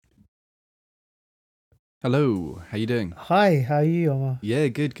Hello, how you doing? Hi, how are you, Omar? Yeah,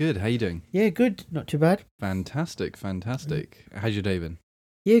 good, good. How you doing? Yeah, good. Not too bad. Fantastic, Mm. fantastic. How's your day been?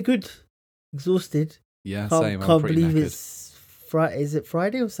 Yeah, good. Exhausted. Yeah, Can't same. I'm can't pretty believe knackered. it's Friday. Is it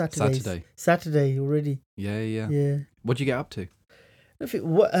Friday or Saturdays? Saturday. Saturday already. Yeah, yeah. Yeah. What'd you get up to?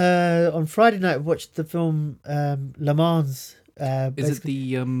 On Friday night, I watched the film Le Mans. Is it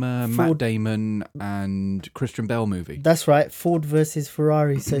Basically, the Matt Ford. Damon and Christian Bale movie? That's right. Ford versus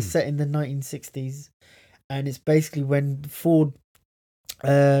Ferrari. So it's set in the 1960s, and it's basically when Ford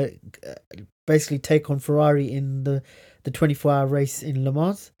uh basically take on Ferrari in the 24-hour race in Le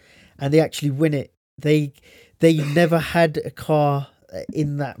Mans, and they actually win it. They never had a car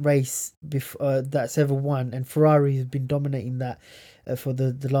in that race before that's ever won, and Ferrari has been dominating that for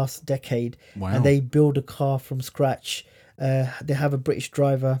the last decade. And Wow, they build a car from scratch. They have a British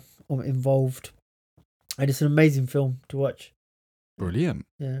driver involved, and it's an amazing film to watch. brilliant,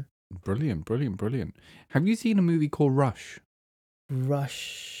 Yeah, brilliant, brilliant, brilliant. Have you seen a movie called Rush?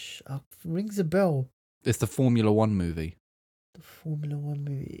 Rush rings a bell. It's the Formula One movie. The Formula One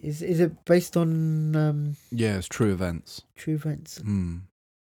movie is it based on Yeah, it's true events. true events? Hmm.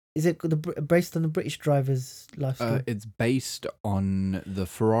 Is it based on the British driver's life story? It's based on the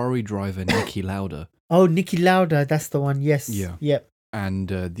Ferrari driver Niki Lauda. Oh, Nicky Lauda, that's the one. Yes, Yeah. yep. And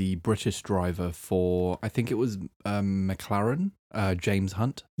the British driver for, I think it was McLaren, James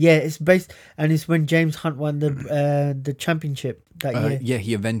Hunt. Yeah, it's based, and it's when James Hunt won the championship that year. Yeah,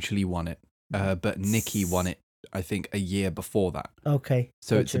 he eventually won it, but Nicky won it, I think, a year before that. Okay,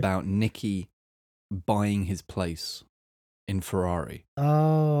 So it's gotcha. about Nicky buying his place in Ferrari,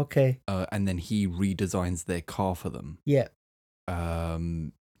 Oh, okay, and then he redesigns their car for them yeah,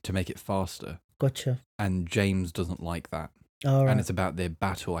 to make it faster. gotcha. And James doesn't like that. All And right, it's about their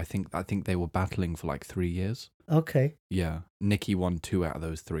battle. I think they were battling for like 3 years. okay, Yeah, Nicky won 2 out of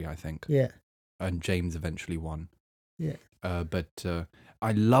those 3, I think. yeah, And James eventually won. yeah, But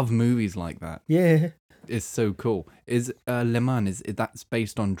I love movies like that. yeah. It's so cool. Is Le Mans that's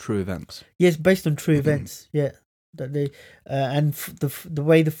based on true events? Yes, based on true events. Yeah, that they and the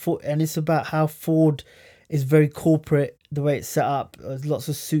way the Ford, and it's about how Ford is very corporate. The way it's set up, there's lots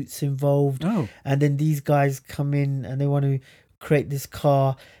of suits involved, Oh, and then these guys come in and they want to create this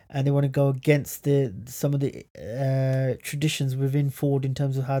car, and they want to go against the some of the traditions within Ford in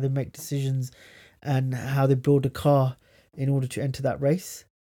terms of how they make decisions and how they build a car in order to enter that race.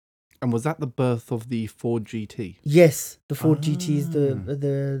 and was that the birth of the Ford GT? Yes, the Ford GT is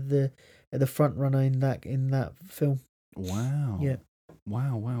the Ah. the front runner in that film. Wow. Yeah.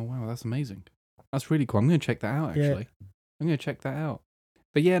 Wow, wow, wow. That's amazing. That's really cool. I'm going to check that out, Yeah. actually. I'm going to check that out.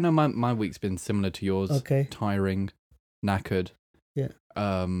 But yeah, no, my week's been similar to yours. Okay. Tiring, knackered. Yeah.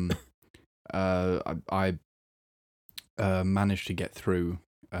 I managed to get through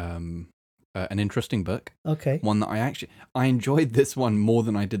an interesting book. Okay. One that I enjoyed this one more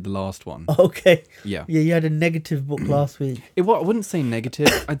than I did the last one. Okay. Yeah. Yeah, you had a negative book last week. I wouldn't say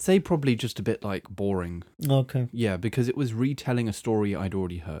negative. I'd say probably just a bit like boring. Okay. Yeah, because it was retelling a story I'd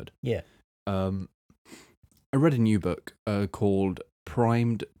already heard. Yeah. I read a new book called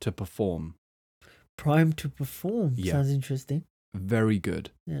Primed to Perform. Prime to Perform. Yeah. Sounds interesting. Very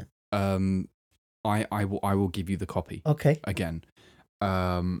good. Yeah. I will give you the copy Okay. again.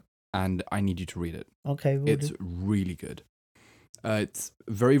 And I need you to read it. Okay. It's really good. It's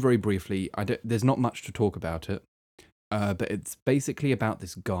very, very briefly. There's not much to talk about it, but it's basically about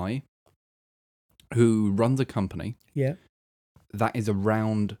this guy who runs a company. Yeah. That is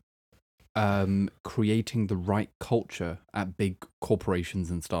around creating the right culture at big corporations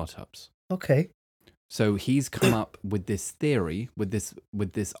and startups. Okay. So he's come up with this theory, with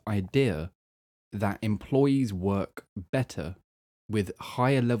this idea that employees work better with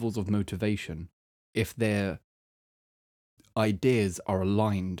higher levels of motivation if their ideas are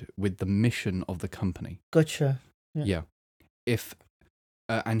aligned with the mission of the company. Gotcha. Yeah. If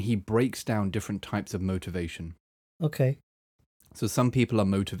and he breaks down different types of motivation. Okay. So some people are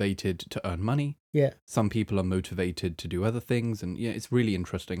motivated to earn money. Yeah. Some people are motivated to do other things, and yeah, it's really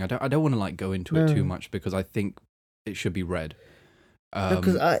interesting. I don't want to like go into it too much because I think it should be read.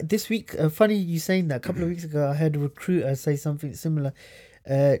 Because this week, funny you saying that. A couple of weeks ago, I heard a recruiter say something similar.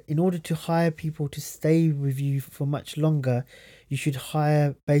 In order to hire people to stay with you for much longer, you should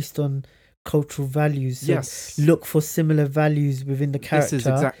hire based on cultural values. So yes. look for similar values within the character. This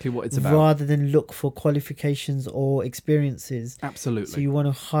is exactly what it's about. Rather than look for qualifications or experiences. Absolutely. So you want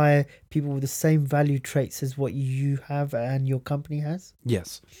to hire people with the same value traits as what you have and your company has?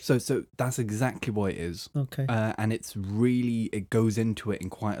 Yes. So that's exactly what it is. Okay. And it goes into it in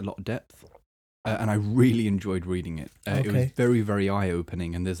quite a lot of depth. and I really enjoyed reading it. It was Okay. very, very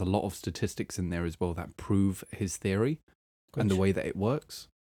eye-opening, and there's a lot of statistics in there as well that prove his theory and the Gotcha. way that it works.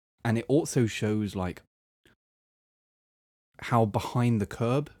 And it also shows like how behind the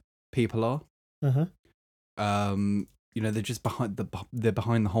curb people are. Uh-huh. They're just they're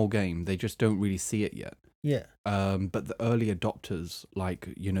behind the whole game. They just don't really see it yet. Yeah. But the early adopters,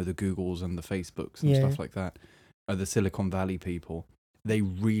 like, the Googles and the Facebooks and Yeah. stuff like that, the Silicon Valley people, they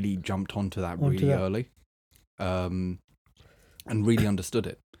really jumped onto that really early, and really understood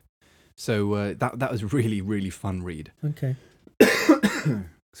it. So that was a really, really fun read. Okay.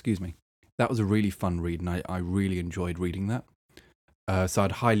 Excuse me. That was a really fun read, and I really enjoyed reading that. So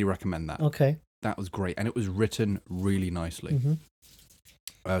I'd highly recommend that. Okay. That was great, and it was written really nicely.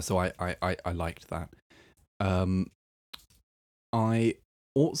 Mm-hmm. So I liked that. I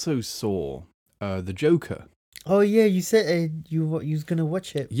also saw the Joker. Oh yeah, you said you was gonna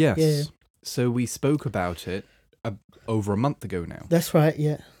watch it. Yes. Yeah. So we spoke about it over a month ago now. That's right.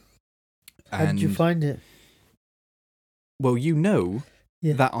 Yeah. How did you find it? Well,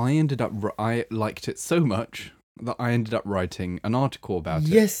 Yeah. that I liked it so much that I ended up writing an article about it.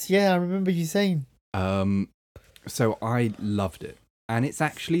 Yes. Yeah, I remember you saying. So I loved it, and it's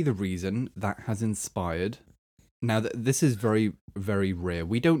actually the reason that has inspired. Now, this is very, very rare.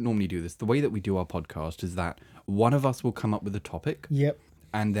 We don't normally do this. The way that we do our podcast is that one of us will come up with a topic. Yep.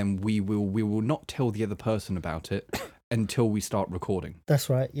 And then we will not tell the other person about it until we start recording. That's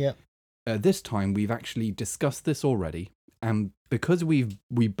right. Yeah. This time we've actually discussed this already, and because we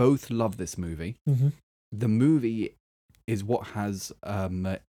both love this movie, Mm-hmm. the movie is what has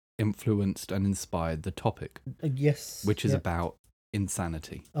influenced and inspired the topic, Yes. which is about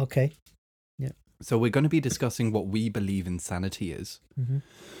insanity. Okay. So we're going to be discussing what we believe insanity is,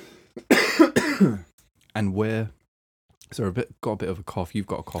 Mm-hmm. and where. So got a bit of a cough. You've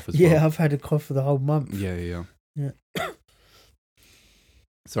got a cough as well. Yeah, I've had a cough for the whole month. Yeah.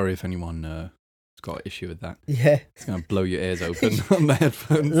 Sorry if anyone has got an issue with that. Yeah. It's going to blow your ears open on the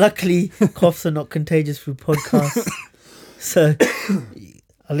headphones. Luckily, coughs are not contagious through podcasts, so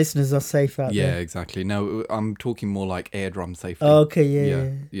our listeners are safe out Yeah, there. exactly. No, I'm talking more like eardrum safety. Oh, okay.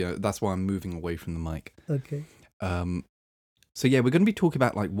 Yeah. Yeah. That's why I'm moving away from the mic. Okay. So yeah, we're going to be talking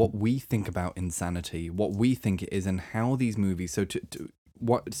about like what we think about insanity, what we think it is, and how these movies. So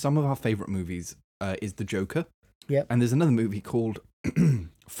what some of our favorite movies is The Joker. Yep. And there's another movie called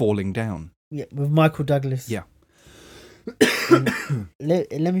Falling Down. Yeah, with Michael Douglas. Yeah.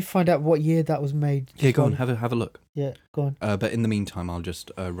 Let me find out what year that was made. Yeah, go on, have a look. Yeah, go on. But in the meantime, I'll just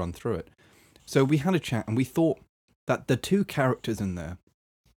run through it. So we had a chat, and we thought that the two characters in there.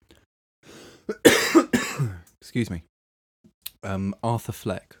 Excuse me. Arthur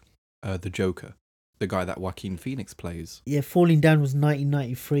Fleck, the Joker, the guy that Joaquin Phoenix plays. Yeah, Falling Down was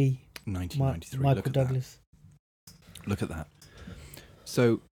 1993. 1993. Michael Look at Douglas. that. Look at that.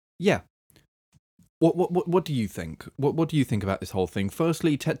 So yeah, what do you think? What do you think about this whole thing?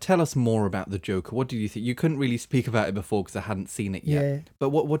 Firstly, tell us more about the Joker. What do you think? You couldn't really speak about it before because I hadn't seen it yet. Yeah. But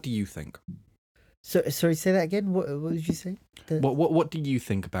what do you think? So sorry, say that again. What did you say? What did you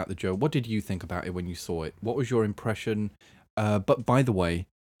think about the Joker? What did you think about it when you saw it? What was your impression? But by the way,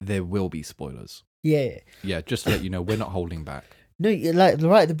 there will be spoilers. Yeah. Yeah, just to let you know, we're not holding back. No, like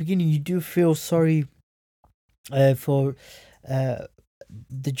right at the beginning, you do feel sorry for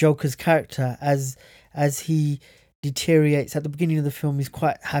the Joker's character as he deteriorates. At the beginning of the film, he's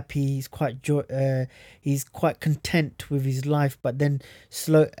quite happy. He's quite he's quite content with his life. But then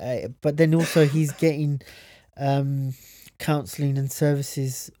but then also he's getting counselling and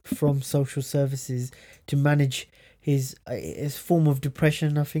services from social services to manage his form of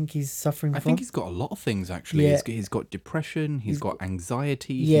depression. I think he's suffering from. I think he's got a lot of things actually. Yeah. He's got depression. He's got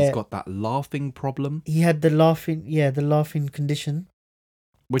anxiety. Yeah. He's got that laughing problem. He had the laughing condition,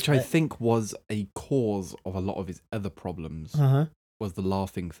 Which I think was a cause of a lot of his other problems, was the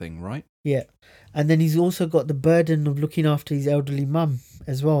laughing thing, right? Yeah. And then he's also got the burden of looking after his elderly mum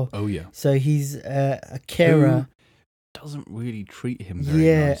as well. Oh, yeah. So he's a carer. Who doesn't really treat him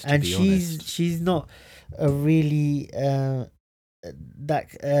very nice, to and be honest. she's not really in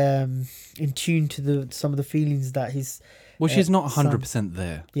tune to some of the feelings that his... Well, she's not 100%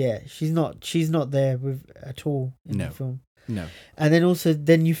 there. Yeah, she's not there at all in the film. No. And then also,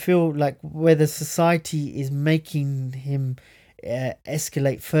 you feel like whether society is making him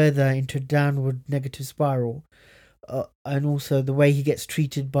escalate further into a downward negative spiral, and also the way he gets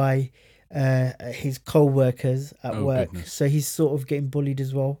treated by his co-workers at work. Goodness. So he's sort of getting bullied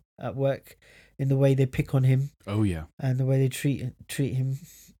as well at work in the way they pick on him. Oh, yeah. And the way they treat him.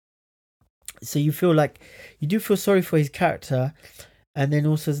 So you do feel sorry for his character. And then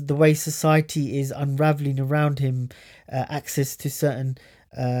also the way society is unraveling around him, access to certain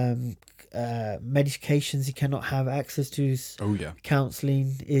medications he cannot have access to. Oh yeah,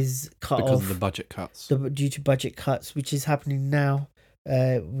 counselling is cut because off of the budget cuts. due to budget cuts, which is happening now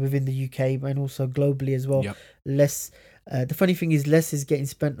within the UK and also globally as well. Yep. Less. The funny thing is, less is getting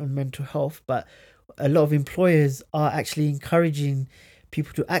spent on mental health, but a lot of employers are actually encouraging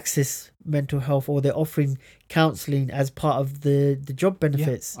people to access mental health, or they're offering counselling as part of the job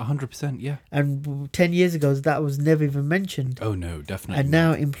benefits. 100%. Yeah. And 10 years ago, that was never even mentioned. Oh no, definitely. And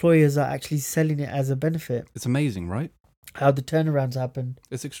now employers are actually selling it as a benefit. It's amazing, right? How the turnarounds happen.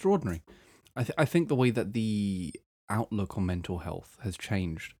 It's extraordinary. I think the way that the outlook on mental health has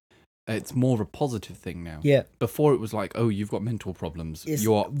changed. It's more of a positive thing now. Yeah. Before it was like, oh, you've got mental problems. It's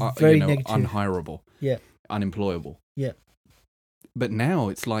You're very negative. unhireable. Yeah. Unemployable. Yeah. But now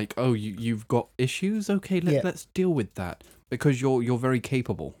it's like, oh, you've got issues. Okay, let's deal with that because you're very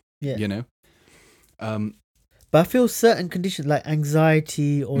capable. Yeah. You know. But I feel certain conditions like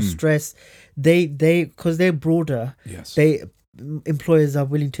anxiety or stress, they because they're broader. Yes. Employers are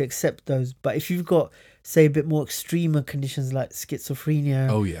willing to accept those. But if you've got, say, a bit more extreme conditions like schizophrenia,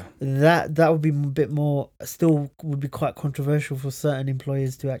 oh yeah, that would be a bit more. Still, would be quite controversial for certain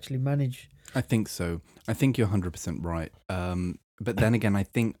employers to actually manage. I think so. I think you're 100% right. But then again, I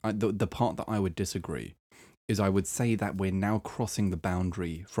think the part that I would disagree is I would say that we're now crossing the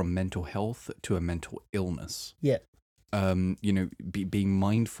boundary from mental health to a mental illness. Yeah. Being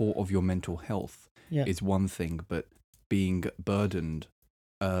mindful of your mental health is one thing, but being burdened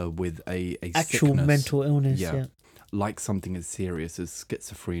with a actual sickness, mental illness, like something as serious as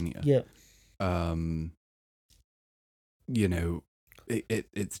schizophrenia. Yeah.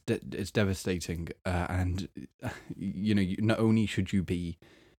 It's devastating, and not only should you be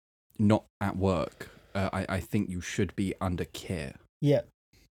not at work, I think you should be under care. Yeah.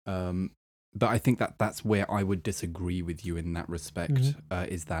 But I think that's where I would disagree with you in that respect.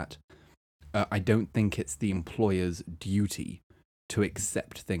 Is that I don't think it's the employer's duty to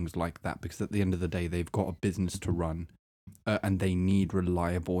accept things like that, because at the end of the day, they've got a business to run, and they need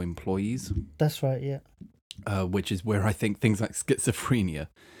reliable employees. That's right. Yeah. Which is where I think things like schizophrenia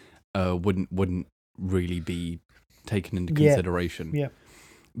wouldn't really be taken into consideration. Yeah.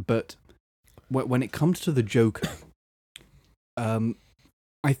 But when it comes to the Joker,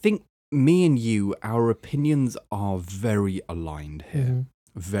 I think me and you, our opinions are very aligned here.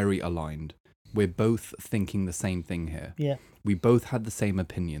 Very aligned. We're both thinking the same thing here. Yeah. We both had the same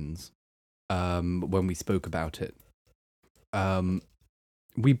opinions when we spoke about it.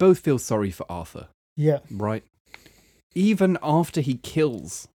 We both feel sorry for Arthur. Yeah. Right? Even after he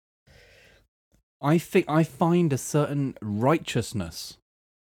kills, I find a certain righteousness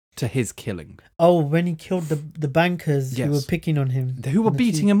to his killing. Oh, when he killed the bankers who were picking on him. Who were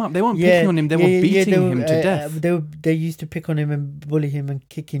beating him up. They weren't picking on him, they were beating him to death. They used to pick on him and bully him and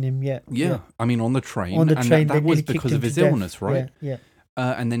kicking him, Yeah. I mean, on the train. On the train, that was because of his illness, right? Yeah.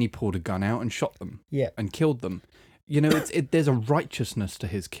 And then he pulled a gun out and shot them. Yeah. And killed them. There's a righteousness to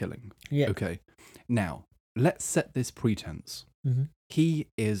his killing. Yeah. Okay. Now, let's set this pretense. He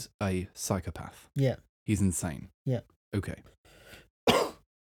is a psychopath. Yeah. He's insane. Yeah. Okay.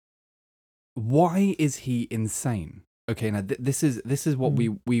 Why is he insane? Okay, now this is what we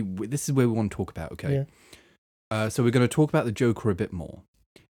this is where we want to talk about. Okay. Yeah. So we're going to talk about the Joker a bit more,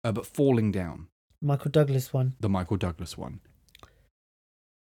 but Falling Down. Michael Douglas one. The Michael Douglas one.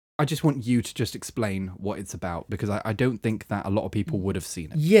 I just want you to just explain what it's about, because I don't think that a lot of people would have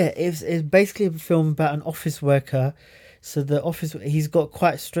seen it. Yeah, it's basically a film about an office worker. So he's got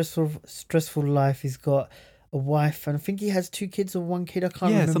quite a stressful life. He's got a wife, and I think he has 2 kids or 1 kid. I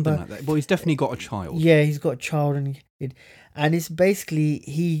can't remember. Yeah, something like that. Well, he's definitely got a child. Yeah, he's got a child, and it's basically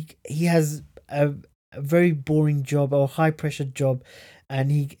he has a very boring job or high pressure job,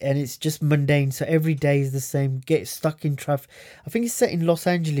 and it's just mundane. So every day is the same. Get stuck in traffic. I think it's set in Los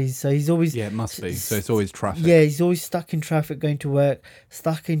Angeles, so he's always it must be. So it's always traffic. Yeah, he's always stuck in traffic going to work,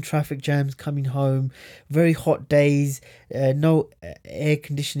 stuck in traffic jams coming home. Very hot days. No air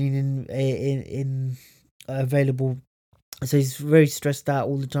conditioning in available, so he's very stressed out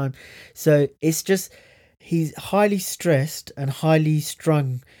all the time. So it's just he's highly stressed and highly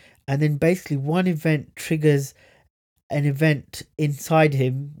strung, and then basically one event triggers an event inside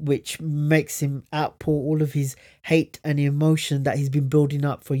him which makes him outpour all of his hate and emotion that he's been building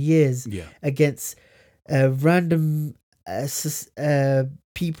up for years against random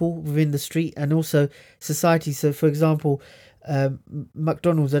people within the street and also society. So for example,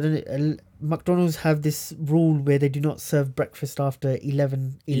 McDonald's have this rule where they do not serve breakfast after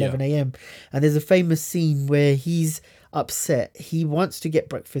 11 a.m. and there's a famous scene where he's upset. He wants to get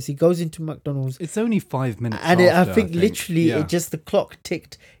breakfast. He goes into McDonald's. It's only 5 minutes And after, I think literally yeah. it just the clock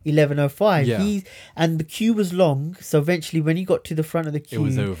ticked 11:05. Yeah. And the queue was long, so eventually when he got to the front of the queue, It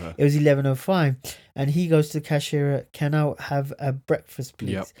was over. It was 11:05, and he goes to the cashier. Can I have a breakfast,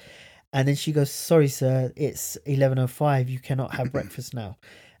 please? Yep. And then she goes, "Sorry, sir, it's 11:05. You cannot have breakfast now."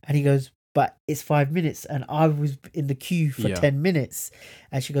 And he goes, "But it's 5 minutes, and I was in the queue for 10 minutes."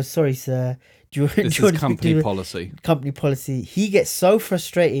 And she goes, "Sorry, sir. Do you This want is to company policy. Company policy." He gets so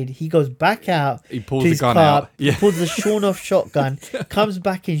frustrated. He goes back out. He pulls to the his gun car, out. Yeah. pulls the shone off shotgun, comes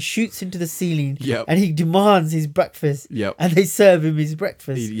back in, shoots into the ceiling, Yep. and he demands his breakfast. Yep. And they serve him his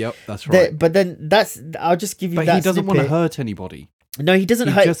breakfast. Yep, that's right. But then I'll just give you But that. he doesn't want to snippet. hurt anybody. No, he doesn't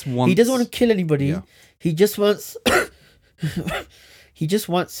He hurt. just wants- He doesn't want to kill anybody. Yeah. He just wants. He just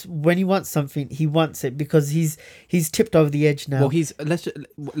wants, when he wants something, he wants it because he's tipped over the edge now. Well,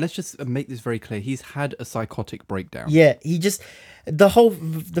 let's just make this very clear. He's had a psychotic breakdown. Yeah,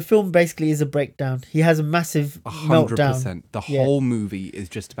 the film basically is a breakdown. He has a massive meltdown. 100%. The whole movie is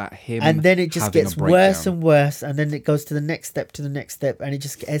just about him. And then it just having gets a breakdown. worse and worse, and then it goes to the next step, and it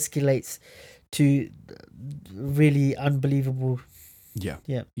just escalates to really unbelievable. Yeah.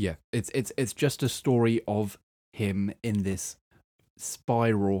 Yeah. Yeah. It's just a story of him in this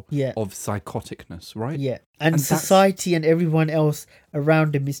spiral of psychoticness, right? Yeah. And that's- society and everyone else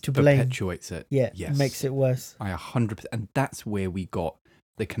around him is to blame. Perpetuates it. Yeah. Yes. It makes it worse. I 100%. And that's where we got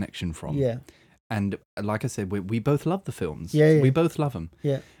the connection from. Yeah. And like I said, we both love the films. Yeah. We both love them.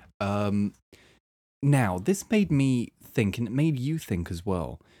 Yeah. Now, this made me think, and it made you think as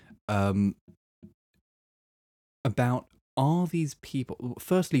well, about, are these people...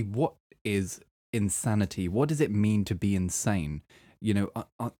 Firstly, what is insanity? What does it mean to be insane? You know,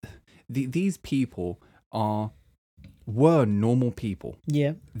 these people were normal people.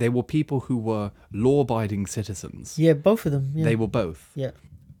 Yeah. They were people who were law-abiding citizens. Yeah, both of them. Yeah. They were both. Yeah.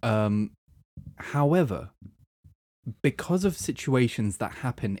 However, because of situations that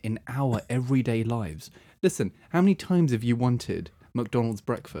happen in our everyday lives, listen, how many times have you wanted McDonald's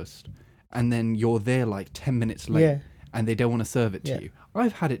breakfast and then you're there like 10 minutes late and they don't want to serve it to you?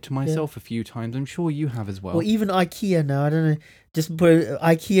 I've had it to myself a few times. I'm sure you have as well. Or even IKEA now. I don't know. Just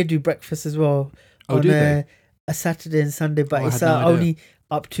IKEA do breakfast as well. Oh, on do they? A Saturday and Sunday, but it's I had no idea. only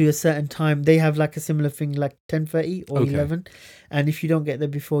up to a certain time. They have like a similar thing, like 10:30 or 11. And if you don't get there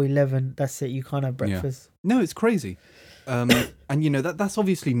before 11, that's it. You can't have breakfast. No, it's crazy. And you know, that's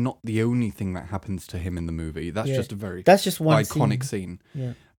obviously not the only thing that happens to him in the movie. That's just a very that's just one iconic scene.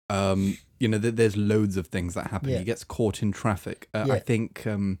 Yeah. You know, there's loads of things that happen. He gets caught in traffic. I think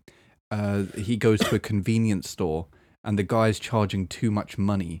he goes to a convenience store and the guy's charging too much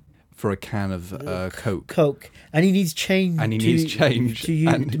money for a can of Coke. And he needs change.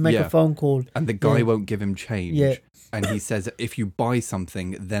 To make a phone call. And the guy won't give him change. Yeah. And he says, if you buy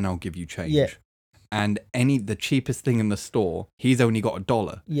something, then I'll give you change. Yeah. And the cheapest thing in the store, he's only got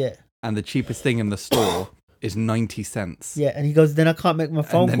 $1. Yeah. And the cheapest thing in the store is 90 cents. Yeah. And he goes, then I can't make my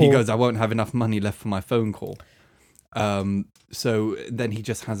phone call. And then he goes, I won't have enough money left for my phone call. So then he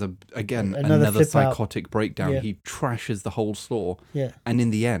just has another psychotic breakdown. He trashes the whole store. Yeah. And in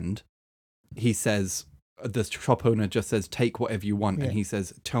the end, he says, the shop owner just says, take whatever you want. And he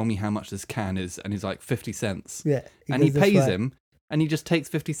says, tell me how much this can is. And he's like, 50 cents. Yeah. And he pays him and he just takes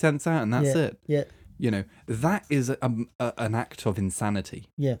 50 cents out and that's it. Yeah. You know, that is an act of insanity.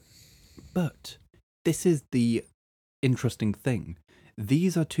 Yeah. But this is the interesting thing.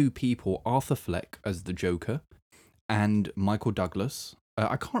 These are two people, Arthur Fleck as the Joker and Michael Douglas.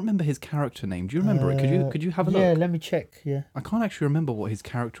 I can't remember his character name. Do you remember it? Could you have a look? Yeah, let me check. Yeah. I can't actually remember what his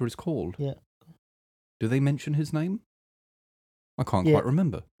character is called. Yeah. Do they mention his name? I can't quite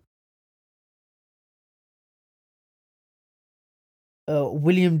remember.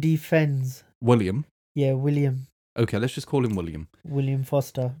 William D. Fenns. William? Yeah, William. Okay, let's just call him William. William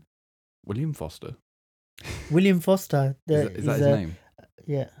Foster. William Foster? William Foster. Is that his name?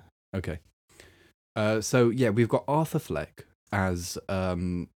 Yeah. Okay. So, we've got Arthur Fleck as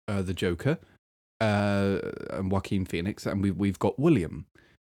the Joker, and Joaquin Phoenix, and we've got William,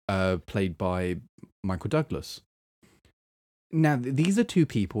 played by Michael Douglas. Now, these are two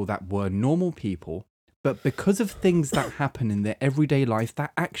people that were normal people, but because of things that happen in their everyday life,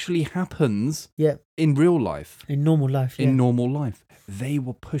 that actually happens in real life. In normal life, In normal life. They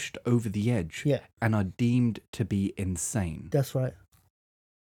were pushed over the edge Yeah. and are deemed to be insane. That's right.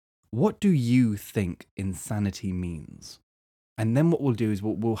 What do you think insanity means? And then what we'll do is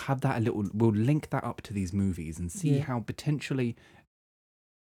we'll have that we'll link that up to these movies and see how potentially,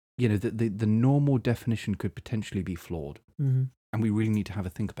 you know, the normal definition could potentially be flawed. Mm-hmm. And we really need to have a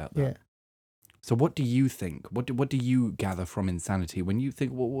think about that. Yeah. So what do you think? What do you gather from insanity when you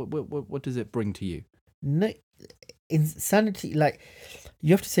think what does it bring to you? No, insanity, like,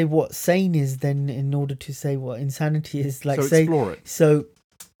 you have to say what sane is then in order to say what insanity is. Like, So say, explore it. so,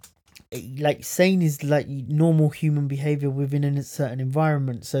 like, sane is like normal human behavior within a certain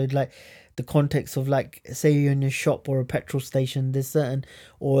environment. So, like, the context of, like, say you're in a shop or a petrol station, there's certain,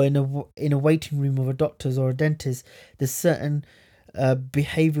 or in a waiting room of a doctor's or a dentist, there's certain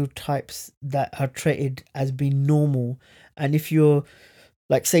behavioral types that are treated as being normal. And if you're,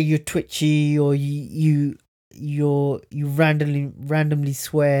 like, say you're twitchy, or you randomly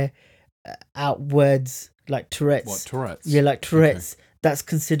swear out words like Tourette's. What, Tourette's? Yeah, like Tourette's. Okay. That's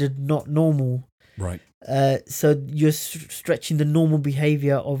considered not normal. Right. So you're stretching the normal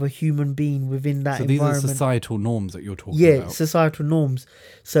behavior of a human being within that environment. So these are societal norms that you're talking about. Yeah, societal norms.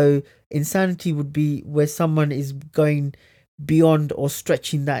 So insanity would be where someone is going beyond or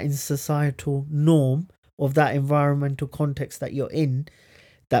stretching that in societal norm of that environmental context that you're in,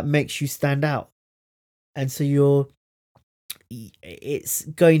 that makes you stand out. And so it's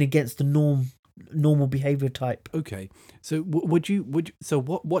going against the normal behavior type. Okay. So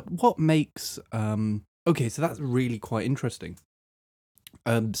what makes okay, so that's really quite interesting.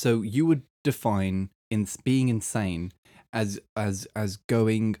 So you would define being insane as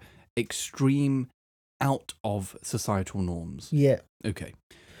going extreme out of societal norms. Yeah. Okay.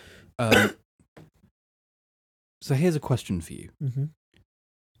 So here's a question for you. Mm-hmm.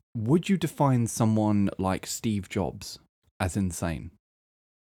 Would you define someone like Steve Jobs as insane?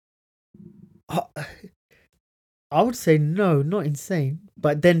 I would say no, not insane.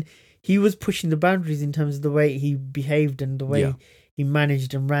 But then he was pushing the boundaries in terms of the way he behaved and the way he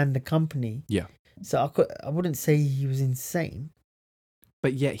managed and ran the company. Yeah. So I wouldn't say he was insane.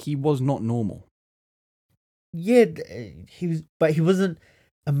 But yet he was not normal. Yeah, he was, but he wasn't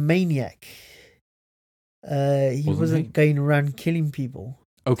a maniac. He wasn't going around killing people.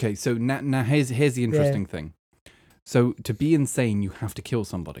 Okay, so now here's the interesting thing. So to be insane, you have to kill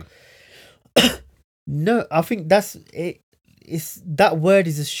somebody. No, I think that's it. It's that word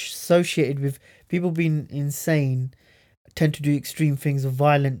is associated with people being insane, tend to do extreme things of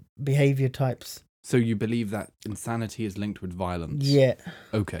violent behavior types. So you believe that insanity is linked with violence? Yeah.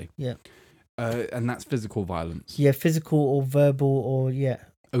 Okay. Yeah. And that's physical violence. Yeah, physical or verbal or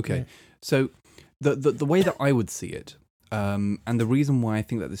Okay. Yeah. So the way that I would see it, and the reason why I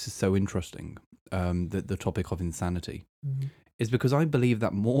think that this is so interesting, the topic of insanity, is because I believe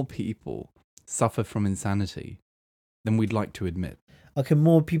that more people suffer from insanity than we'd like to admit. Okay,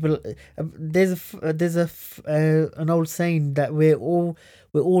 more people. There's an old saying that we're all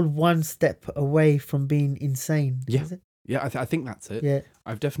one step away from being insane. Yeah, is it? Yeah, I think that's it. Yeah,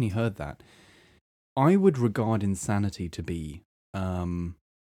 I've definitely heard that. I would regard insanity to be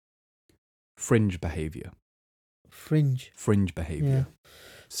fringe behavior. Fringe behavior. Yeah.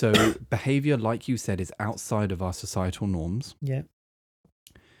 So behavior, like you said, is outside of our societal norms. Yeah.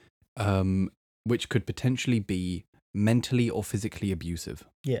 Which could potentially be mentally or physically abusive.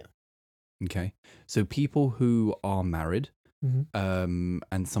 Yeah. Okay. So people who are married, and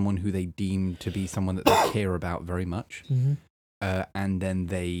someone who they deem to be someone that they care about very much, and then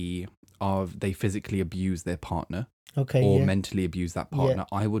they physically abuse their partner, or mentally abuse that partner,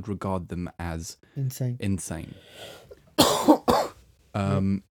 I would regard them as insane.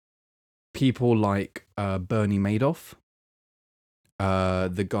 People like Bernie Madoff,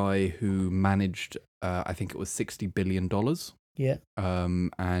 the guy who managed, I think it was $60 billion. Yeah.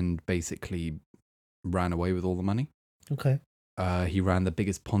 And basically ran away with all the money. Okay. He ran the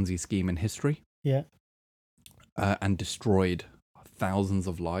biggest Ponzi scheme in history. Yeah. And destroyed thousands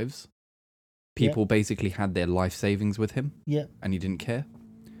of lives. People basically had their life savings with him. Yeah. And he didn't care.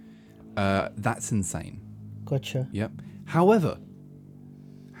 That's insane. Gotcha. Yep. However,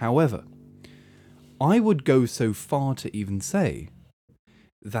 I would go so far to even say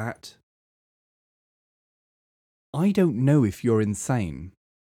that I don't know if you're insane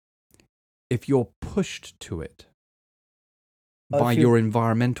if you're pushed to it by your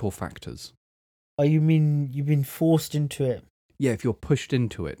environmental factors. Oh, you mean you've been forced into it? Yeah, if you're pushed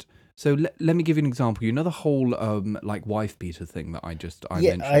into it. So let me give you an example. You know the whole like wife beater thing that I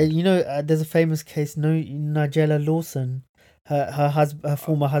mentioned? There's a famous case, Nigella Lawson. Her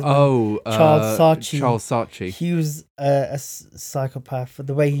former husband, Charles Saatchi. He was a psychopath for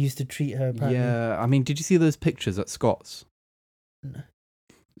the way he used to treat her. Apparently. Yeah, I mean, did you see those pictures at Scott's? No.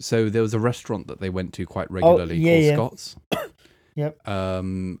 So there was a restaurant that they went to quite regularly called Scott's. Yep.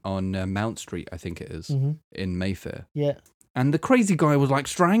 On Mount Street, I think it is, in Mayfair. Yeah. And the crazy guy was like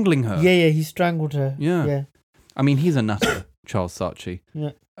strangling her. Yeah, he strangled her. Yeah. Yeah. I mean, he's a nutter, Charles Saatchi.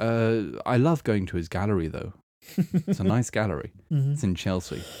 Yeah. I love going to his gallery though. It's a nice gallery. Mhm. It's in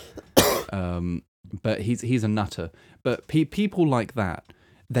Chelsea. But he's a nutter. But people like that,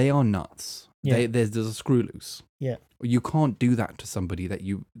 they are nuts. Yeah. There's a screw loose. Yeah. You can't do that to somebody that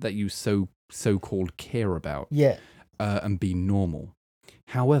you so-called care about. Yeah. And be normal.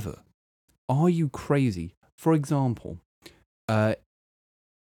 However, are you crazy? For example,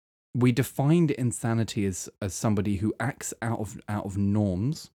 we defined insanity as somebody who acts out of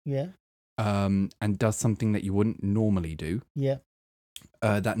norms. Yeah. And does something that you wouldn't normally do. Yeah.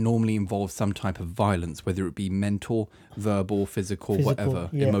 That normally involves some type of violence, whether it be mental, verbal, physical, whatever,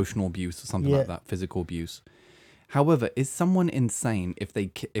 yeah. emotional abuse or something like that, physical abuse. However, is someone insane if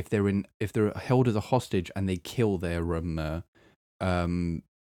they're held as a hostage and they kill their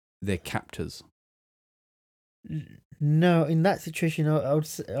captors? No, in that situation, I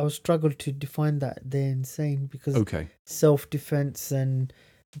would struggle to define that they're insane, because self-defense and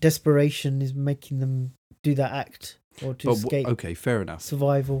desperation is making them do that act or to escape. Okay, fair enough.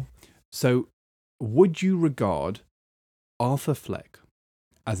 Survival. So, would you regard Arthur Fleck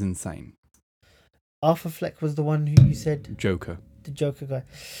as insane? Arthur Fleck was the one who you said... Joker. The Joker guy.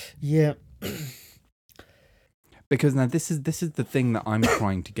 Yeah. Because now this is the thing that I'm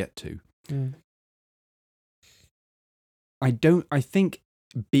trying to get to. Mm. I think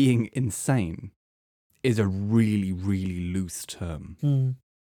being insane is a really, really loose term. Mm.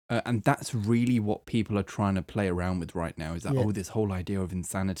 And that's really what people are trying to play around with right now, is that, this whole idea of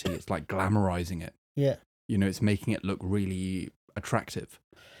insanity, it's like glamorizing it. Yeah. You know, it's making it look really attractive.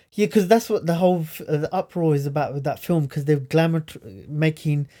 Yeah, because that's what the whole the uproar is about with that film, because they're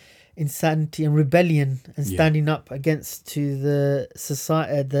making insanity and rebellion and standing up against to the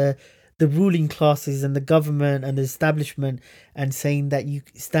society, the ruling classes and the government and the establishment, and saying that you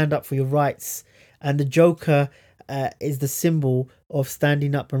stand up for your rights. And the Joker is the symbol of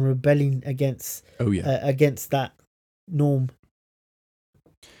standing up and rebelling against against that norm.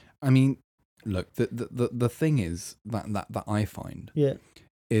 I mean, look, the thing is that I find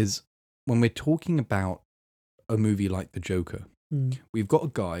is when we're talking about a movie like The Joker, we've got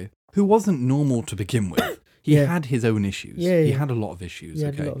a guy who wasn't normal to begin with. He had his own issues. He had a lot of issues.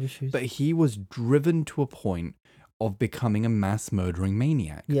 But he was driven to a point of becoming a mass murdering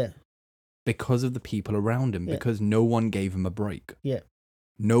maniac. Yeah. Because of the people around him, because no one gave him a break. Yeah.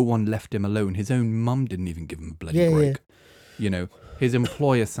 No one left him alone. His own mum didn't even give him a bloody break. You know, his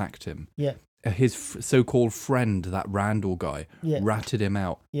employer sacked him. Yeah. His so-called friend, that Randall guy, ratted him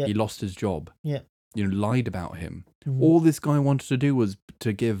out. Yeah. He lost his job. Yeah. You know, lied about him. Mm-hmm. All this guy wanted to do was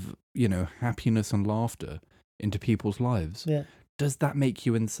to give, you know, happiness and laughter into people's lives. Yeah. Does that make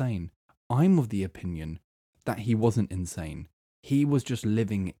you insane? I'm of the opinion that he wasn't insane. He was just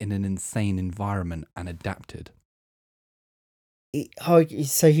living in an insane environment and adapted.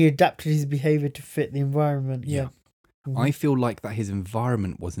 So he adapted his behavior to fit the environment. Yeah. Mm-hmm. I feel like that his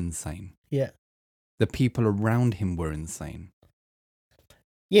environment was insane. Yeah. The people around him were insane.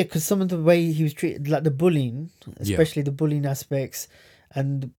 Yeah, because some of the way he was treated, like the bullying, especially the bullying aspects,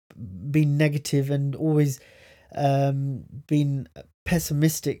 and being negative and always being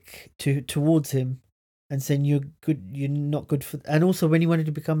pessimistic towards him, and saying you're not good for. And also when he wanted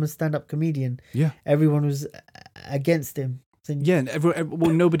to become a stand-up comedian, everyone was against him. Saying,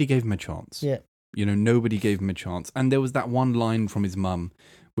 well, nobody gave him a chance. Yeah, you know, nobody gave him a chance. And there was that one line from his mum,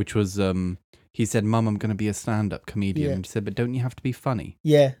 which was, he said, "Mum, I'm going to be a stand-up comedian." Yeah. And she said, "But don't you have to be funny?"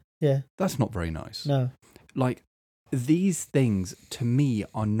 Yeah, yeah. That's not very nice. No. Like, these things, to me,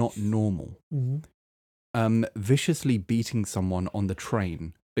 are not normal. Mm-hmm. Viciously beating someone on the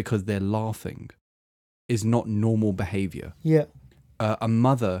train because they're laughing is not normal behavior. Yeah. A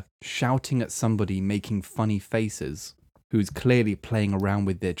mother shouting at somebody making funny faces who's clearly playing around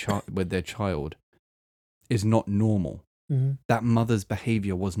with their child is not normal. Mm-hmm. That mother's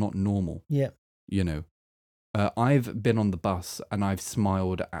behavior was not normal. Yeah. You know, I've been on the bus and I've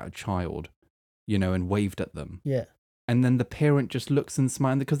smiled at a child, you know, and waved at them. Yeah. And then the parent just looks and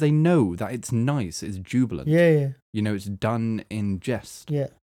smiles because they know that it's nice, it's jubilant. Yeah, yeah. You know, it's done in jest. Yeah.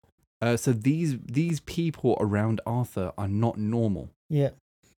 So these people around Arthur are not normal. Yeah.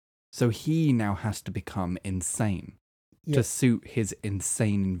 So he now has to become insane to suit his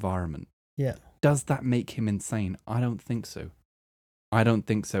insane environment. Yeah. Does that make him insane? I don't think so. I don't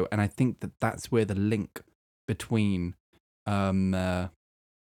think so. And I think that that's where the link between Michael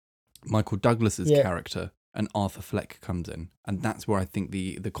Douglas's character and Arthur Fleck comes in. And that's where I think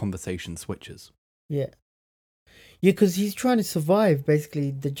the conversation switches. Yeah. Yeah, because he's trying to survive,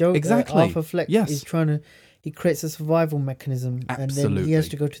 basically. The Joker, exactly. Arthur Fleck is trying to... He creates a survival mechanism. Absolutely. And then he has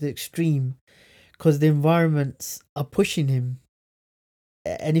to go to the extreme because the environments are pushing him.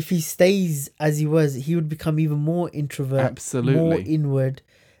 and if he stays as he was, he would become even more introvert, more Absolutely. inward,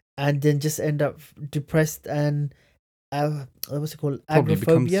 and then just end up depressed and what's it called, Probably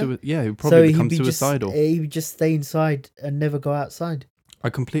become agoraphobia. he'd probably become he'd be suicidal. he would just stay inside and never go outside. I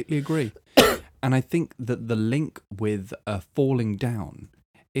completely agree. And I think that the link with falling down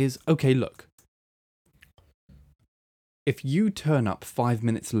is, okay, look. If you turn up 5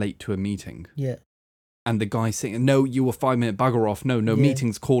 minutes late to a meeting, Yeah, and the guy saying, "No, you were 5 minute bugger off. No, Yeah.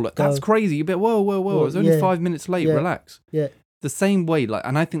 meetings call it." That's Go. crazy. You bet. Whoa. I was only Yeah. 5 minutes late. Yeah. Relax. yeah, The same way, like,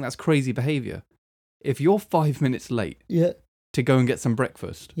 and I think that's crazy behavior. If you're 5 minutes late yeah, to go and get some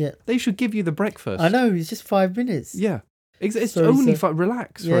breakfast, yeah. they should give you the breakfast. I know, it's just 5 minutes. Yeah, it's Sorry, only sir.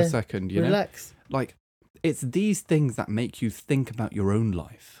 relax for a second. You know, Relax. like it's these things that make you think about your own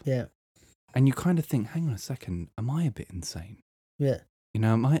life, Yeah, and you kind of think, "Hang on a second, am I a bit insane? yeah. You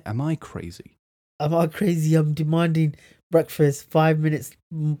know, am I crazy?" Am I crazy? I'm demanding breakfast 5 minutes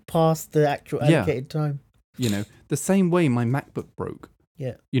past the actual Yeah. allocated time. You know, the same way my MacBook broke.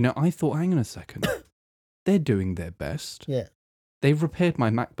 Yeah, You know, I thought, hang on a second, they're doing their best. yeah. They've repaired my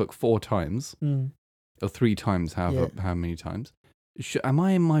MacBook 4 times, Mm. or 3 times, however, how many times. Am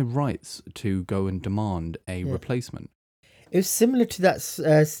I in my rights to go and demand a replacement? It was similar to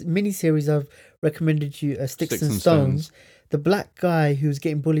that mini-series I've recommended you, Sticks and Stones. The black guy who was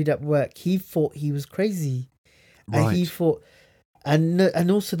getting bullied at work, he thought he was crazy. Right. And he thought,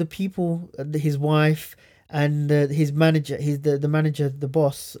 and also the people, his wife and his manager, the manager, the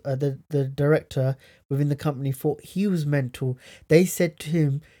boss, the director within the company thought he was mental. They said to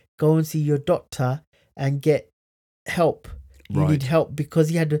him, "Go and see your doctor and get help. You need help,"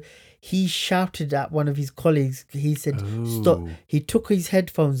 because he shouted at one of his colleagues. He said, "Stop!" He took his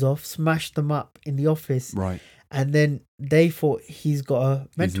headphones off, smashed them up in the office, Right. and then they thought he's got a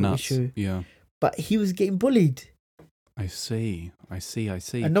mental nuts. issue. Yeah. But he was getting bullied. I see.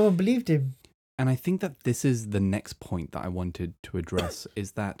 And no one believed him. And I think that this is the next point that I wanted to address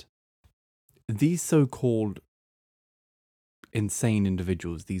is that these so-called insane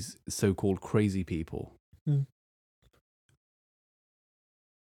individuals, these so-called crazy people,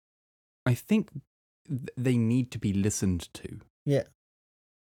 I think they need to be listened to. Yeah.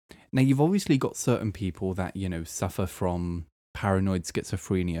 Now, you've obviously got certain people that, you know, suffer from paranoid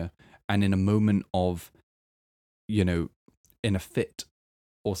schizophrenia, and in a moment of, you know, in a fit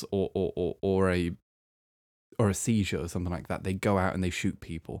or a seizure or something like that, they go out and they shoot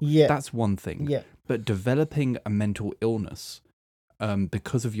people. Yeah. That's one thing. Yeah. But developing a mental illness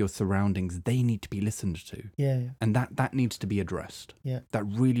because of your surroundings, they need to be listened to. Yeah. And that needs to be addressed. Yeah. That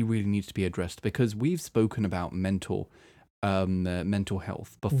really, really needs to be addressed, because we've spoken about mental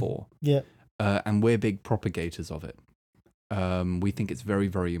health before. Yeah. And we're big propagators of it. We think it's very,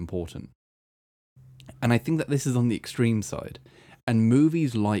 very important. And I think that this is on the extreme side. And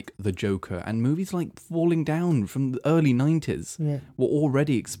movies like The Joker and movies like Falling Down from the early 90s were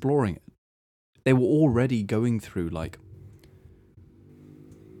already exploring it. They were already going through, like,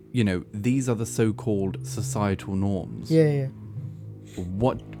 you know, these are the so-called societal norms. Yeah.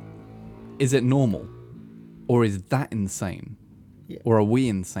 What is it normal? Or is that insane? Yeah. Or are we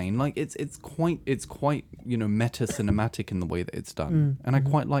insane? Like, it's quite, you know, meta-cinematic in the way that it's done. And I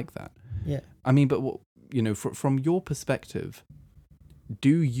quite like that. Yeah. I mean, but, you know, from your perspective,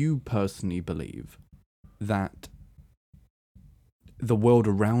 do you personally believe that the world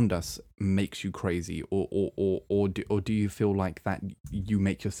around us makes you crazy, or do you feel like that you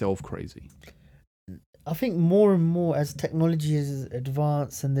make yourself crazy? I think more and more as technology is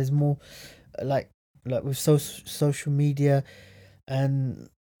advanced and there's more like with social media and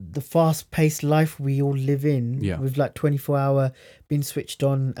the fast-paced life we all live in, with like 24-hour being switched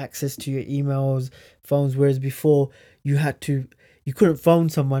on, access to your emails, phones, whereas before you couldn't phone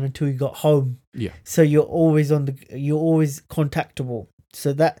someone until you got home. Yeah. So you're always contactable.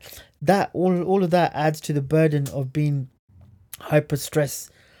 So that all of that adds to the burden of being hyper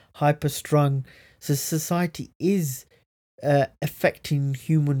stressed, hyper strung. So society is affecting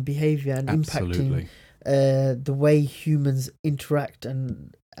human behavior and impacting the way humans interact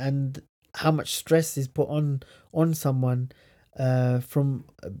and how much stress is put on someone from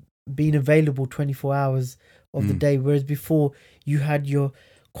being available 24 hours of the day, whereas before you had your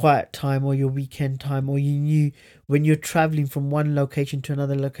quiet time or your weekend time, or you knew when you're traveling from one location to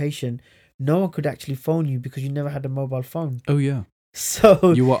another location, no one could actually phone you because you never had a mobile phone. Oh yeah.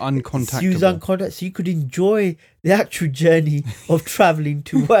 So you were uncontactable. So you could enjoy the actual journey of traveling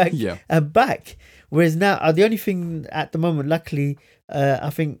to work and back. Whereas now, the only thing at the moment, luckily, I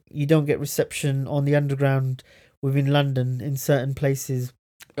think you don't get reception on the underground within London in certain places.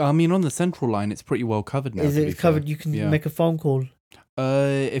 I mean, on the Central Line, it's pretty well covered now. Is it covered? You can make a phone call.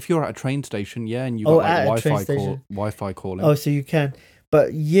 If you're at a train station, yeah, and you Oh, got like at a train Wi-Fi calling. Oh, so you can.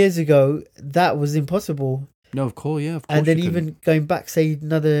 But years ago, that was impossible. No, of course, yeah, of course. And then you couldn't. even going back, say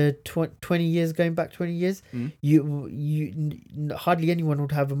another 20 years, going back 20 years, Mm. hardly anyone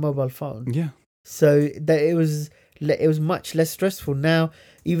would have a mobile phone. Yeah. So that it was much less stressful. Now,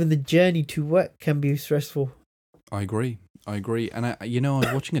 even the journey to work can be stressful. I agree. And I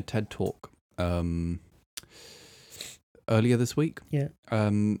was watching a TED talk earlier this week. Yeah.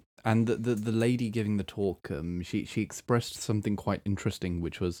 And the lady giving the talk, she expressed something quite interesting,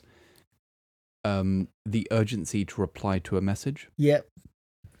 which was the urgency to reply to a message. Yep.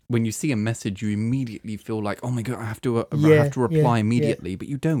 When you see a message, you immediately feel like, oh my God, I have to reply immediately, but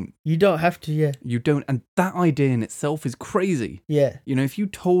you don't. You don't have to, yeah. You don't. And that idea in itself is crazy. Yeah. If you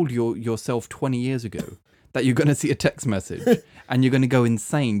told yourself 20 years ago that you're going to see a text message and you're going to go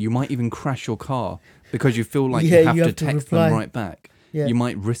insane, you might even crash your car because you feel like you have to text them right back. Yeah. You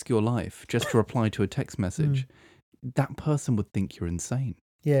might risk your life just to reply to a text message. That person would think you're insane.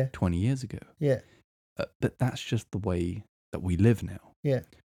 Yeah. 20 years ago. Yeah. But that's just the way that we live now. Yeah.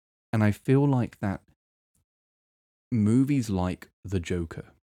 And I feel like that movies like The Joker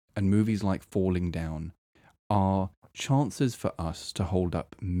and movies like Falling Down are chances for us to hold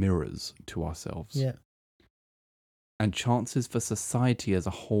up mirrors to ourselves. Yeah. And chances for society as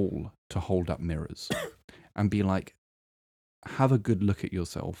a whole to hold up mirrors and be like, have a good look at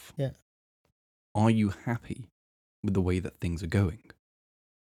yourself. Yeah. Are you happy with the way that things are going?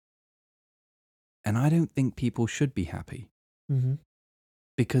 And I don't think people should be happy. Mm-hmm.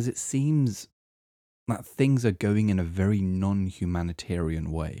 Because it seems that things are going in a very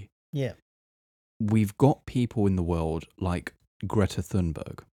non-humanitarian way. Yeah. We've got people in the world like Greta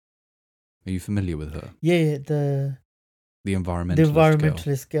Thunberg. Are you familiar with her? Yeah, the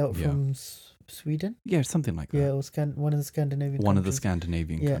environmentalist girl from Sweden? Yeah, something like that. Yeah, or one of the Scandinavian countries. One of the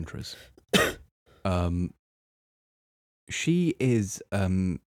Scandinavian countries. She is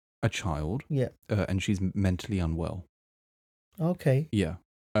a child. Yeah. And she's mentally unwell. Okay. Yeah.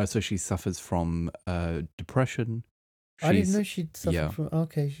 So she suffers from depression. I didn't know she'd suffer from...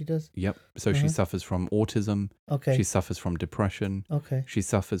 Okay, she does. Yep. So she suffers from autism. Okay. She suffers from depression. Okay. She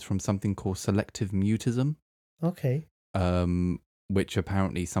suffers from something called selective mutism. Okay. Which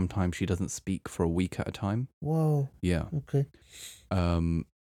apparently sometimes she doesn't speak for a week at a time. Whoa. Yeah. Okay.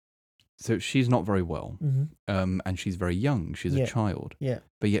 So she's not very well. Mm-hmm. And she's very young. She's a child. Yeah.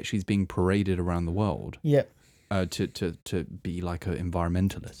 But yet she's being paraded around the world. Yeah. To be like an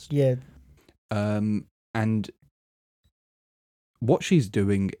environmentalist. Yeah. And what she's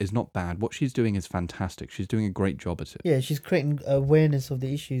doing is not bad. What she's doing is fantastic. She's doing a great job at it. Yeah, she's creating awareness of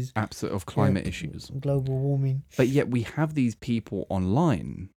the issues. Absolutely, of climate issues. Global warming. But yet we have these people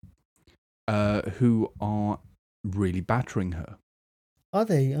online who are really battering her. Are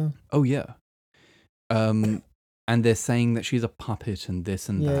they? Oh, yeah. And they're saying that she's a puppet and this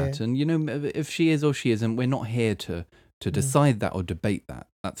and that. And, if she is or she isn't, we're not here to decide that or debate that.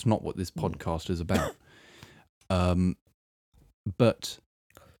 That's not what this podcast is about. But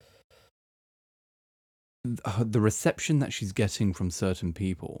the reception that she's getting from certain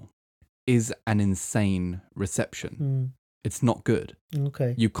people is an insane reception. It's not good.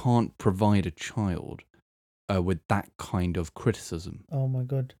 Okay. You can't provide a child with that kind of criticism. Oh my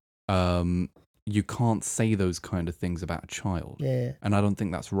God. You can't say those kind of things about a child. Yeah. And I don't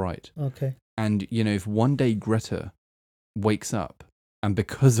think that's right. Okay. And, if one day Greta wakes up and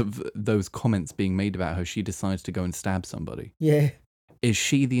because of those comments being made about her, she decides to go and stab somebody. Yeah. Is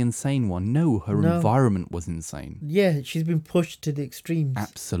she the insane one? No, her environment was insane. Yeah, she's been pushed to the extremes.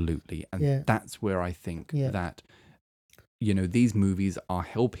 Absolutely. And that's where I think that, these movies are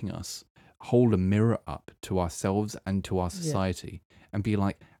helping us hold a mirror up to ourselves and to our society and be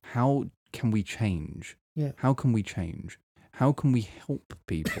like, how can we change? Yeah. How can we change? How can we help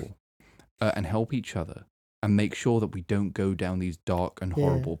people and help each other and make sure that we don't go down these dark and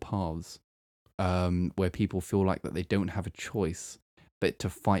horrible paths where people feel like that they don't have a choice but to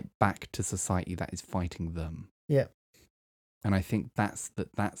fight back to society that is fighting them. Yeah. And I think that's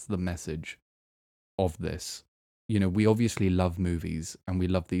the message of this. We obviously love movies and we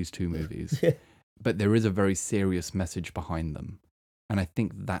love these two movies, but there is a very serious message behind them. And I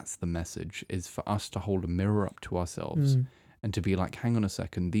think that's the message, is for us to hold a mirror up to ourselves and to be like, hang on a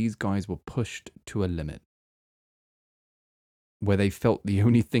second, these guys were pushed to a limit where they felt the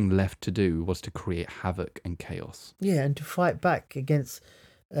only thing left to do was to create havoc and chaos. Yeah, and to fight back against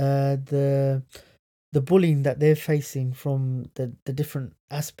the bullying that they're facing from the different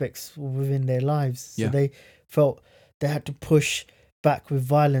aspects within their lives. So they felt they had to push back with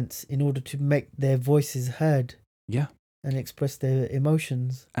violence in order to make their voices heard. Yeah. and express their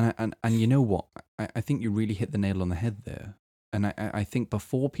emotions. And you know what? I think you really hit the nail on the head there. And I think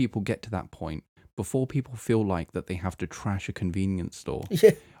before people get to that point, before people feel like that they have to trash a convenience store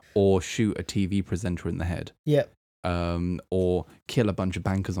Yeah, or shoot a TV presenter in the head, yeah, or kill a bunch of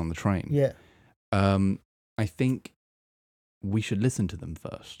bankers on the train, yeah, I think we should listen to them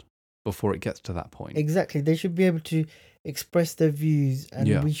first before it gets to that point. exactly. They should be able to express their views, and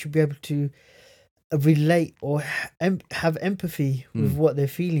Yeah. we should be able to relate or have empathy with what they're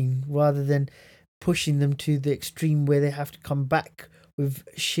feeling, rather than pushing them to the extreme where they have to come back with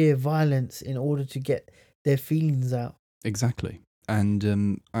sheer violence in order to get their feelings out. Exactly.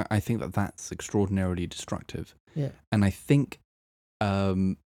 And I think that that's extraordinarily destructive. Yeah. And I think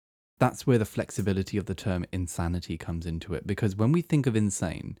that's where the flexibility of the term insanity comes into it. Because when we think of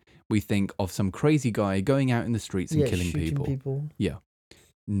insane, we think of some crazy guy going out in the streets and killing shooting people. Yeah.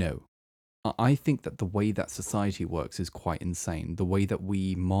 No. I think that the way that society works is quite insane. The way that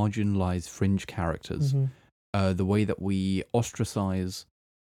we marginalize fringe characters, the way that we ostracize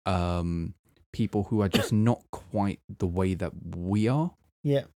people who are just not quite the way that we are.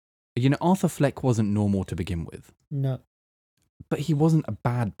 Yeah. You know, Arthur Fleck wasn't normal to begin with. No. But he wasn't a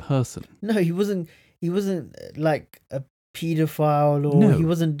bad person. No, he wasn't. He wasn't like a pedophile, or No. he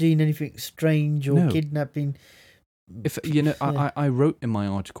wasn't doing anything strange or kidnapping. If you know, Yeah. I wrote in my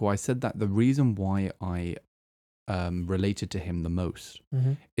article, I said that the reason why I related to him the most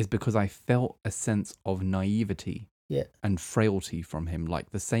is because I felt a sense of naivety and frailty from him.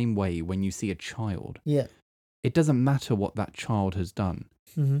 Like the same way when you see a child, it doesn't matter what that child has done.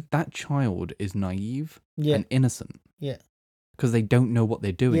 That child is naive and innocent. Yeah. Because they don't know what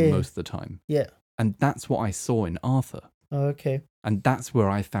they're doing most of the time. Yeah. And that's what I saw in Arthur. Oh, okay. And that's where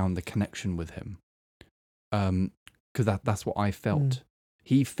I found the connection with him. Because that's what I felt.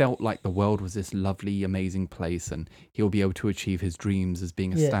 He felt like the world was this lovely, amazing place, and he'll be able to achieve his dreams as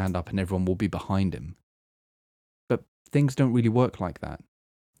being a stand-up, and everyone will be behind him. But things don't really work like that.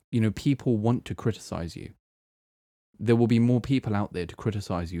 You know, people want to criticize you. There will be more people out there to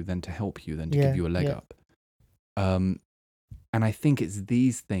criticize you than to help you, than to give you a leg up. And I think it's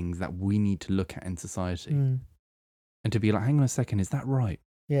these things that we need to look at in society. And to be like, hang on a second, is that right?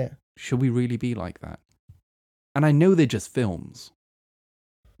 Yeah. Should we really be like that? And I know they're just films.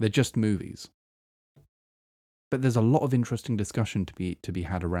 They're just movies. But there's a lot of interesting discussion to be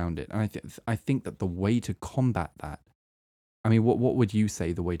had around it. And I think that the way to combat that, I mean, what would you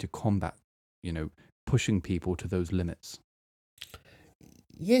say the way to combat, you know, pushing people to those limits?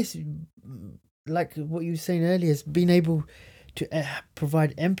 Yes, like what you were saying earlier, is being able to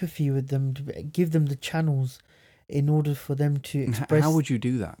provide empathy with them, to give them the channels in order for them to express. How would you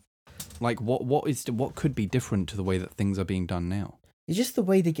do that? Like, what could be different to the way that things are being done now? It's just the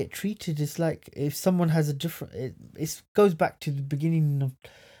way they get treated. It's like if someone has a different... It goes back to the beginning of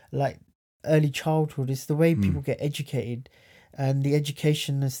like early childhood. It's the way people get educated, and the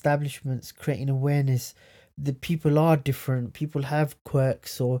education establishments creating awareness that people are different. People have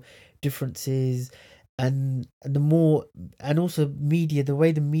quirks or differences, and the more... And also media, the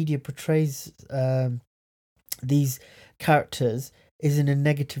way the media portrays these characters is in a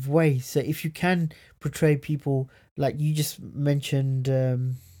negative way. So if you can portray people like you just mentioned,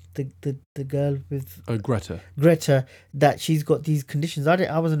 the girl with Greta, that she's got these conditions.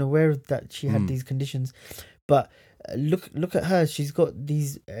 I wasn't aware that she had these conditions, but look at her. She's got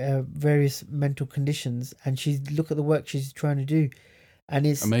these various mental conditions, and look at the work she's trying to do, and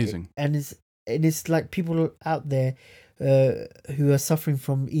it's amazing. It's like people out there who are suffering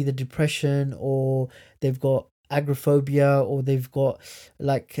from either depression, or they've got agoraphobia, or they've got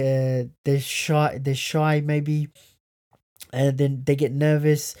like they're shy maybe, and then they get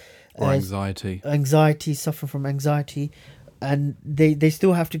nervous, or anxiety, suffer from anxiety, and they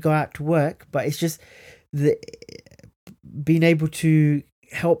still have to go out to work. But it's just being able to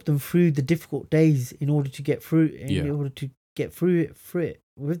help them through the difficult days in order to get through it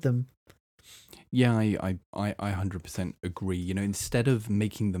with them. Yeah, I 100% agree. You know, instead of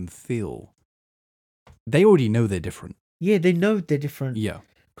making them feel, they already know they're different. Yeah, they know they're different. Yeah.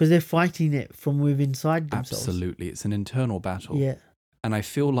 Because they're fighting it from within inside themselves. Absolutely. It's an internal battle. Yeah. And I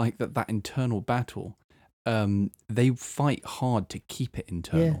feel like that internal battle, they fight hard to keep it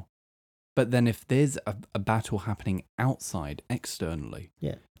internal. Yeah. But then if there's a battle happening outside, externally,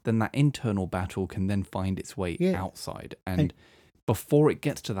 then that internal battle can then find its way outside. And before it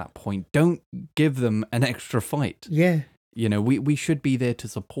gets to that point, don't give them an extra fight. Yeah. You know, we should be there to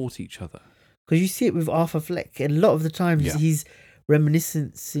support each other. Because you see it with Arthur Fleck. A lot of the times he's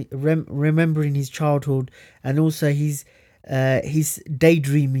remembering his childhood, and also he's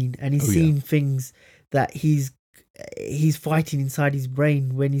daydreaming, and he's seeing things that he's he's fighting inside his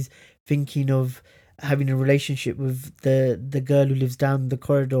brain when he's thinking of having a relationship with the girl who lives down the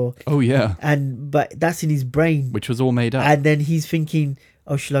corridor. Oh yeah, But that's in his brain, which was all made up. and then he's thinking,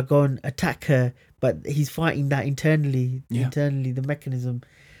 oh, should I go and attack her? But he's fighting that internally, Yeah. the mechanism.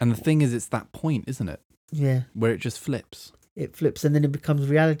 And the thing is, it's that point, isn't it, Yeah, where it just flips. it flips, and then it becomes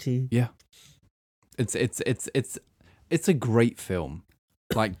reality. Yeah, it's a great film.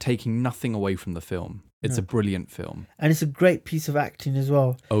 Like, taking nothing away from the film, it's a brilliant film, And it's a great piece of acting as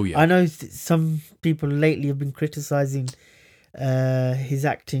well. Oh yeah, I know some people lately have been criticizing his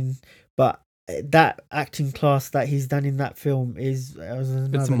acting, but that acting class that he's done in that film is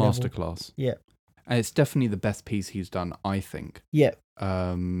it's a masterclass. Yeah, And it's definitely the best piece he's done, I think. yeah,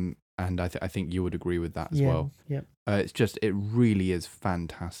 And I think you would agree with that as yeah, well. yeah. It really is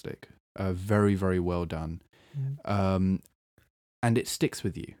fantastic. Very, very well done. And it sticks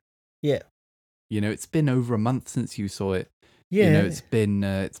with you. Yeah. You know, it's been over a month since you saw it. Yeah. You know, it's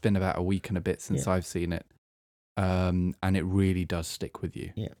been about a week and a bit since I've seen it. And it really does stick with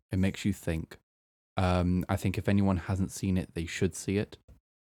you. Yeah. It makes you think. I think if anyone hasn't seen it, they should see it.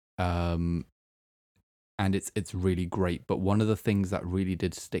 And it's really great. But one of the things that really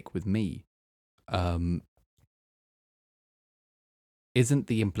did stick with me isn't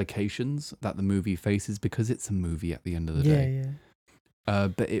the implications that the movie faces, because it's a movie at the end of the day. Yeah.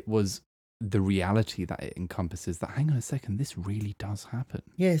 But it was the reality that it encompasses, that, hang on a second, this really does happen.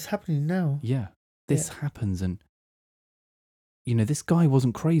 Yeah, it's happening now. Yeah, this happens. And, you know, this guy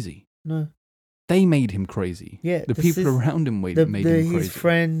wasn't crazy. No. They made him crazy. Yeah. The people around him made him crazy. His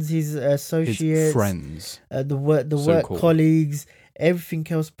friends, his associates. His friends. The work colleagues, everything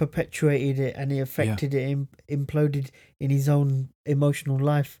else perpetuated it, and it affected it, imploded in his own emotional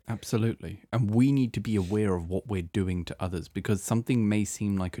life. Absolutely. And we need to be aware of what we're doing to others, because something may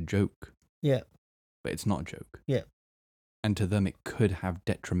seem like a joke. Yeah. But it's not a joke. Yeah. And to them, it could have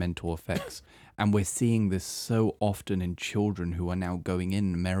detrimental effects. And we're seeing this so often in children who are now going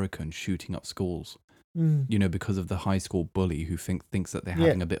in America and shooting up schools. You know, because of the high school bully who thinks that they're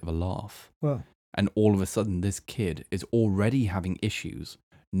having a bit of a laugh. Well. And all of a sudden, this kid is already having issues.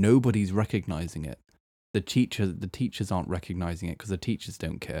 Nobody's recognizing it. The teachers aren't recognizing it because the teachers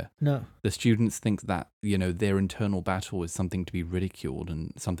don't care. No. The students think that, you know, their internal battle is something to be ridiculed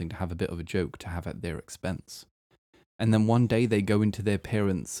and something to have a bit of a joke to have at their expense. And then one day they go into their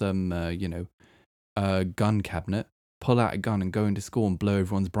parents' gun cabinet, pull out a gun and go into school and blow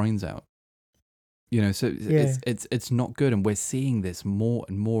everyone's brains out. You know, so it's not good. And we're seeing this more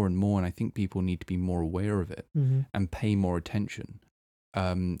and more and more. And I think people need to be more aware of it and pay more attention.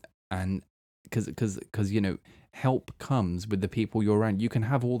 And because, you know, help comes with the people you're around. You can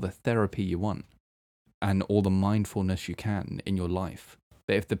have all the therapy you want and all the mindfulness you can in your life.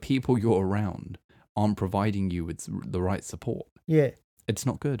 But if the people you're around aren't providing you with the right support, it's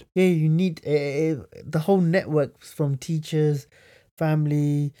not good. Yeah, you need the whole network from teachers,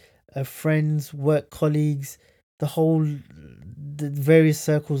 family, friends, work colleagues, the various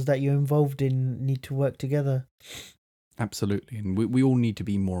circles that you're involved in need to work together. Absolutely. And we all need to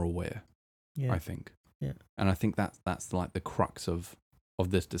be more aware, I think. Yeah. And I think that's like the crux of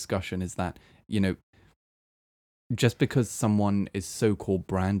this discussion, is that, you know, just because someone is so-called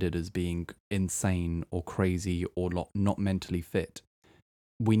branded as being insane or crazy or not mentally fit,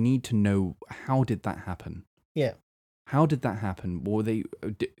 we need to know, how did that happen? Yeah. How did that happen? Were they,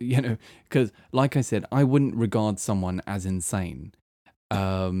 you know, because like I said, I wouldn't regard someone as insane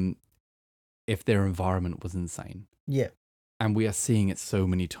if their environment was insane. Yeah. And we are seeing it so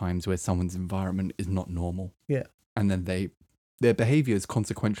many times where someone's environment is not normal. Yeah. And then their behavior is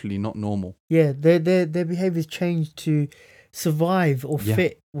consequentially not normal. Yeah, their behaviors change to survive or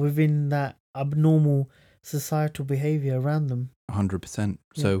fit within that abnormal societal behavior around them. 100%.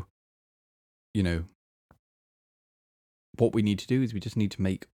 Yeah. So, you know, what we need to do is we just need to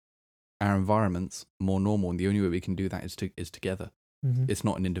make our environments more normal, and the only way we can do that is together. It's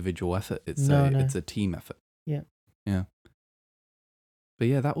not an individual effort. It's it's a team effort. Yeah. Yeah. But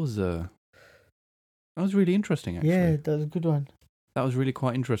yeah, that was really interesting, actually. Yeah, that was a good one. That was really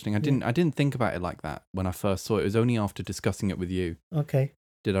quite interesting. I didn't think about it like that when I first saw it. It was only after discussing it with you. Okay.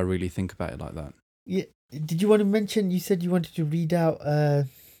 Did I really think about it like that? Yeah. Did you want to mention? You said you wanted to read out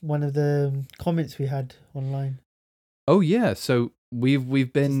one of the comments we had online. Oh yeah. So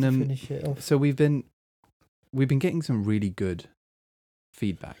we've been Just to finish it off. So we've been getting some really good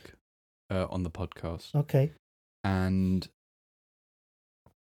feedback on the podcast. Okay. And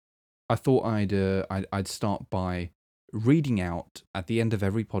I thought I'd start by reading out at the end of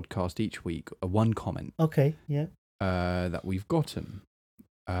every podcast each week one comment. Okay. Yeah. That we've gotten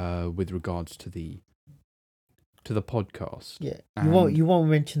with regards to the to the podcast. Yeah. And You won't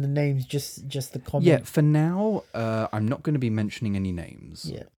mention the names, just the comment. yeah, for now, I'm not going to be mentioning any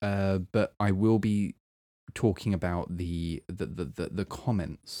names. Yeah. But I will be talking about the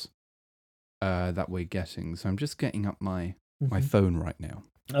comments that we're getting. So I'm just getting up my phone right now.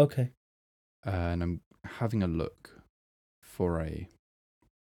 Okay. And I'm having a look for a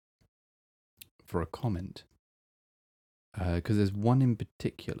comment. Because there's one in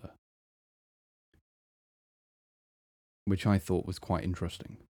particular which I thought was quite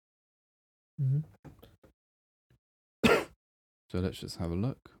interesting. Mm-hmm. So let's just have a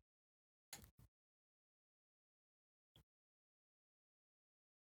look.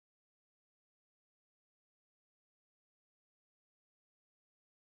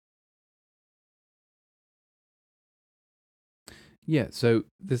 Yeah, so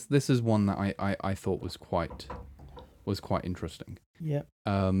this is one that I thought was quite interesting. Yeah.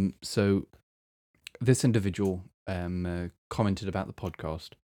 So this individual commented about the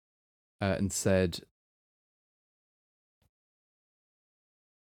podcast and said,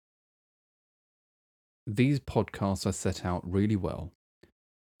 "These podcasts are set out really well.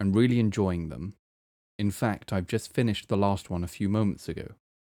 I'm really enjoying them. In fact, I've just finished the last one a few moments ago.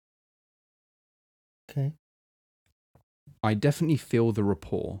 Okay. I definitely feel the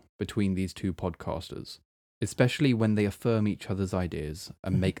rapport between these two podcasters, especially when they affirm each other's ideas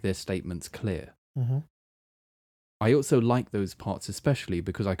and make their statements clear. I also like those parts especially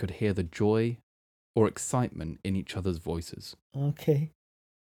because I could hear the joy or excitement in each other's voices. Okay.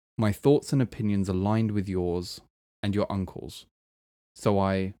 My thoughts and opinions aligned with yours and your uncle's, so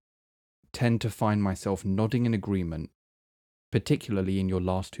I tend to find myself nodding in agreement, particularly in your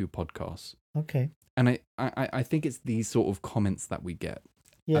last two podcasts." Okay. And I think it's these sort of comments that we get,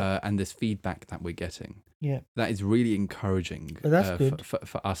 and this feedback that we're getting, that is really encouraging. That's good.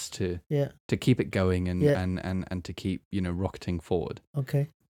 For us to keep it going and to keep rocketing forward. Okay.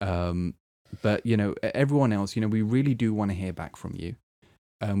 But everyone else, we really do want to hear back from you.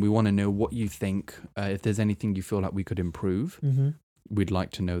 We want to know what you think. If there's anything you feel like we could improve, we'd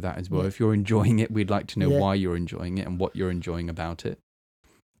like to know that as well. If you're enjoying it, we'd like to know why you're enjoying it and what you're enjoying about it.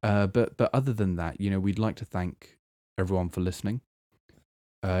 But other than that, we'd like to thank everyone for listening.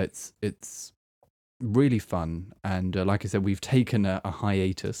 It's really fun, and like I said, we've taken a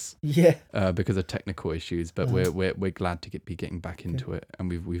hiatus because of technical issues, but we're glad to be getting back into it,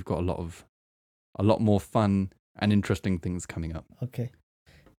 and we've got a lot more fun and interesting things coming up. Okay.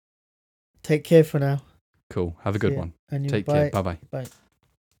 Take care for now. Cool. Have a good one. And Take care. Bye-bye. Bye.